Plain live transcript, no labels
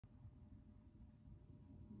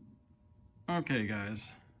Okay guys,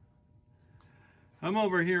 I'm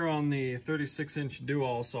over here on the 36-inch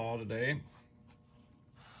DoAll saw today,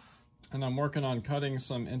 and I'm working on cutting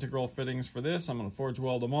some integral fittings for this. I'm going to forge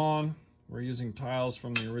weld them on. We're using tiles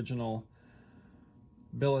from the original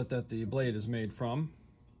billet that the blade is made from.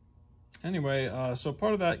 Anyway, so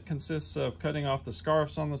part of that consists of cutting off the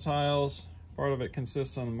scarfs on the tiles. Part of it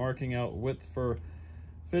consists on marking out width for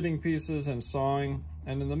fitting pieces and sawing.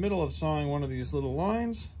 And in the middle of sawing one of these little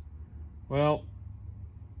lines, well,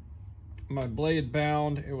 my blade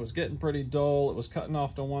bound. It was getting pretty dull. It was cutting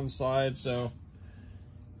off to one side, so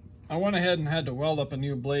I went ahead and had to weld up a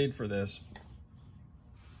new blade for this.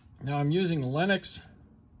 Now I'm using Lennox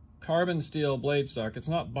carbon steel blade stock. It's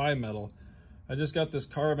not bimetal. I just got this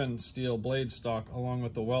carbon steel blade stock along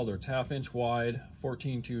with the welder. It's 1/2 inch wide,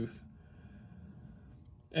 14 tooth.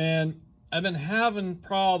 And I've been having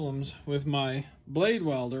problems with my blade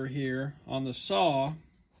welder here on the saw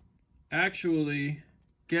actually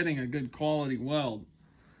getting a good quality weld.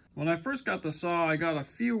 When I first got the saw, I got a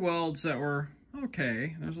few welds that were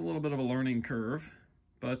okay. There's a little bit of a learning curve,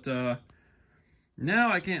 but now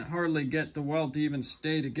I can't hardly get the weld to even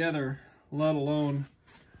stay together, let alone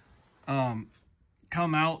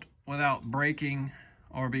come out without breaking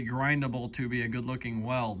or be grindable to be a good looking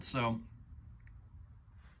weld. So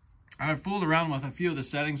I've fooled around with a few of the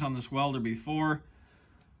settings on this welder before.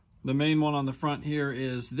 The main one on the front here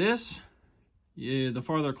is this. The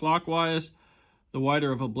farther clockwise, the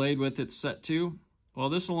wider of a blade width it's set to.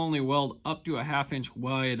 Well, this will only weld up to a 1/2 inch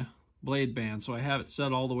wide blade band, so I have it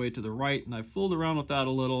set all the way to the right, and I fooled around with that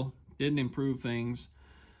a little. Didn't improve things.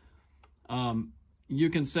 You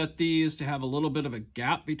can set these to have a little bit of a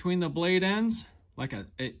gap between the blade ends, like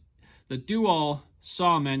the DoAll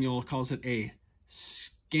saw manual calls it a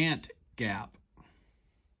scant gap.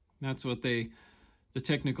 That's what the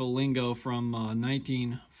technical lingo from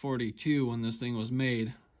 1942 when this thing was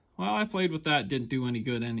made. Well, I played with that, didn't do any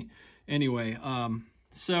good anyway. And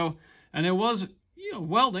it was,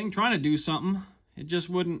 welding, trying to do something. It just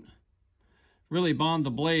wouldn't really bond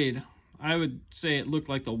the blade. I would say it looked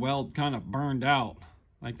like the weld kind of burned out,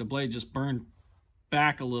 like the blade just burned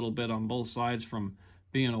back a little bit on both sides from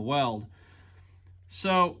being a weld.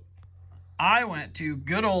 So I went to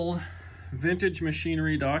good old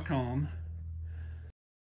vintagemachinery.com.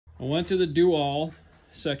 I went to the DoAll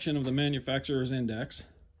section of the manufacturer's index,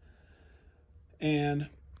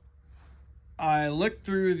 and I looked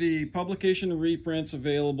through the publication reprints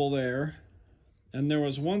available there, and there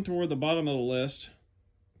was one toward the bottom of the list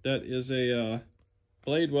that is a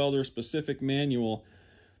blade welder specific manual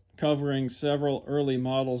covering several early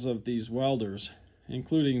models of these welders,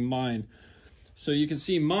 including mine. So you can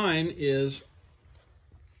see mine is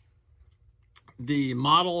the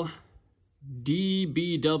model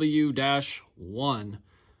DBW-1.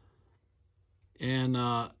 And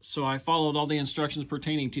so I followed all the instructions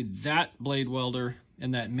pertaining to that blade welder in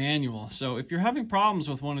that manual. So if you're having problems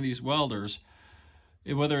with one of these welders,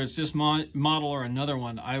 whether it's this model or another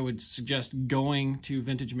one, I would suggest going to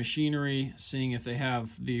Vintage Machinery, seeing if they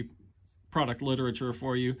have the product literature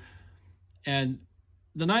for you. And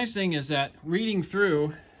the nice thing is that reading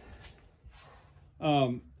through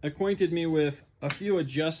acquainted me with a few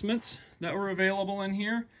adjustments that were available in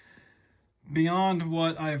here beyond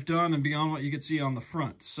what I've done and beyond what you could see on the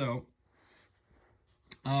front. So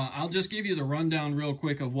I'll just give you the rundown real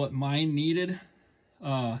quick of what mine needed.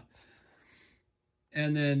 And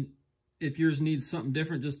then if yours needs something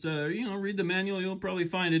different, just read the manual. You'll probably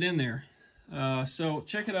find it in there. So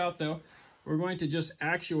check it out though. We're going to just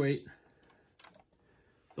actuate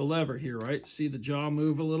the lever here, right? See the jaw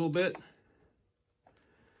move a little bit.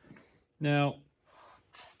 Now,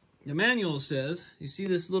 the manual says, you see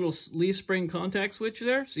this little leaf spring contact switch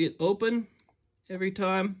there? See it open every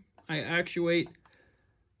time I actuate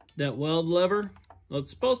that weld lever? Well,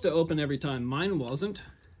 it's supposed to open every time. Mine wasn't.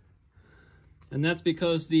 And that's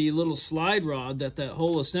because the little slide rod that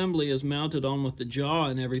whole assembly is mounted on with the jaw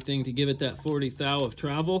and everything to give it that 40 thou of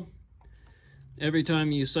travel, every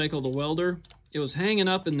time you cycle the welder, it was hanging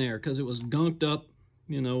up in there because it was gunked up,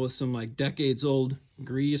 with some like decades old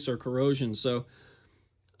grease or corrosion. So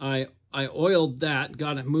I oiled that,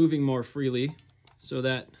 got it moving more freely so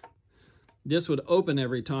that this would open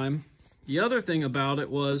every time. The other thing about it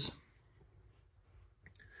was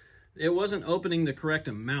it wasn't opening the correct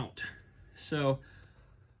amount. So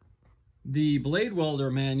the blade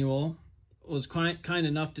welder manual was kind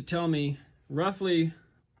enough to tell me roughly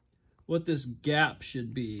what this gap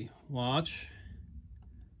should be. Watch.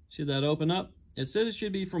 See that open up? It said it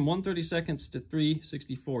should be from 1/32 to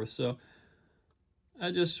 3/64. So I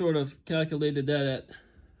just sort of calculated that at,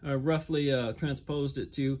 roughly transposed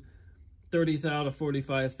it to 30 thou to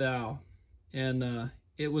 45 thou. And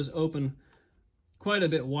it was open quite a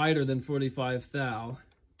bit wider than 45 thou.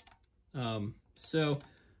 So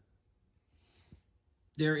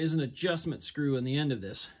there is an adjustment screw in the end of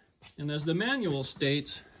this. And as the manual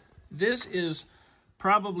states, this is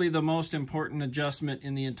probably the most important adjustment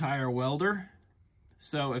in the entire welder.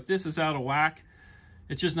 So if this is out of whack,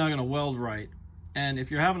 it's just not going to weld right. And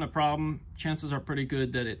if you're having a problem, chances are pretty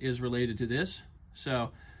good that it is related to this.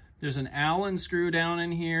 So there's an Allen screw down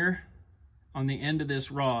in here on the end of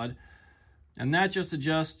this rod, and that just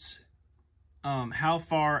adjusts how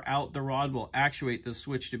far out the rod will actuate the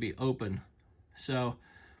switch to be open. So,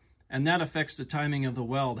 and that affects the timing of the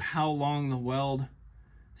weld, how long the weld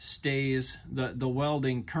stays, the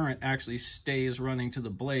welding current actually stays running to the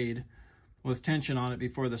blade with tension on it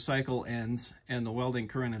before the cycle ends and the welding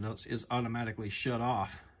current is automatically shut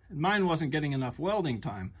off. And mine wasn't getting enough welding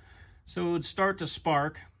time, so it would start to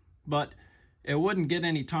spark, but it wouldn't get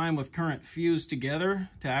any time with current fused together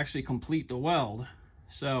to actually complete the weld.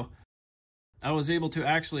 So I was able to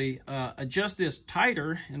actually adjust this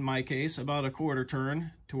tighter, in my case, about a quarter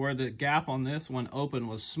turn, to where the gap on this when open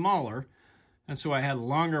was smaller. And so I had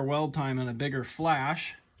longer weld time and a bigger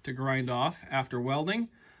flash to grind off after welding.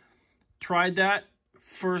 Tried that,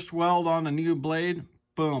 first weld on a new blade,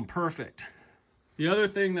 boom, perfect. The other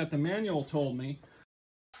thing that the manual told me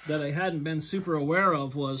that I hadn't been super aware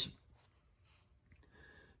of was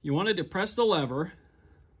you wanted to press the lever,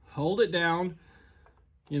 hold it down,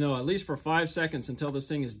 you know, at least for 5 seconds until this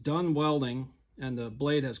thing is done welding and the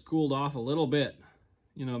blade has cooled off a little bit,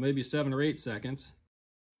 you know, maybe 7 or 8 seconds.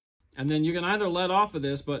 And then you can either let off of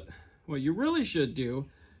this, but what you really should do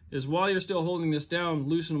is while you're still holding this down,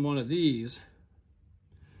 loosen one of these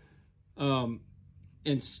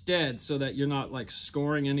instead, so that you're not like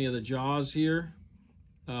scoring any of the jaws here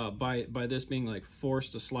by this being like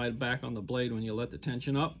forced to slide back on the blade when you let the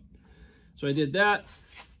tension up. So I did that.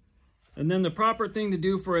 And then the proper thing to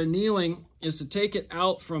do for annealing is to take it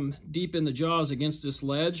out from deep in the jaws against this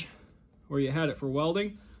ledge where you had it for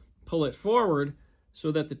welding, pull it forward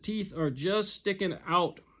so that the teeth are just sticking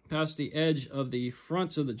out past the edge of the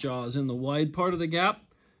fronts of the jaws in the wide part of the gap,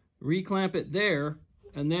 reclamp it there,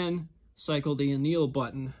 and then cycle the anneal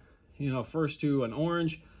button, you know, first to an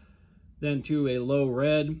orange, then to a low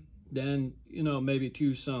red, then, you know, maybe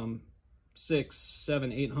to some 600,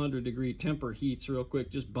 700, 800 degree temper heats real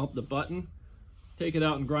quick. Just bump the button, take it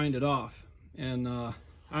out and grind it off. And I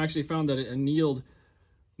actually found that it annealed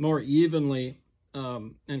more evenly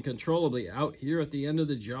and controllably out here at the end of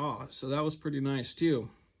the jaw. So that was pretty nice too.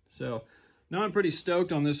 So now I'm pretty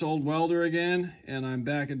stoked on this old welder again, and I'm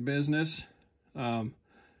back in business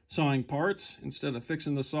sawing parts instead of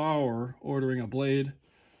fixing the saw or ordering a blade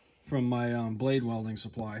from my blade welding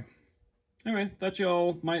supply. Anyway, thought you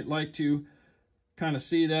all might like to kind of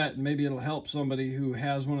see that, and maybe it'll help somebody who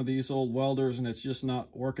has one of these old welders and it's just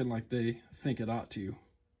not working like they think it ought to.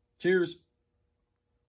 Cheers.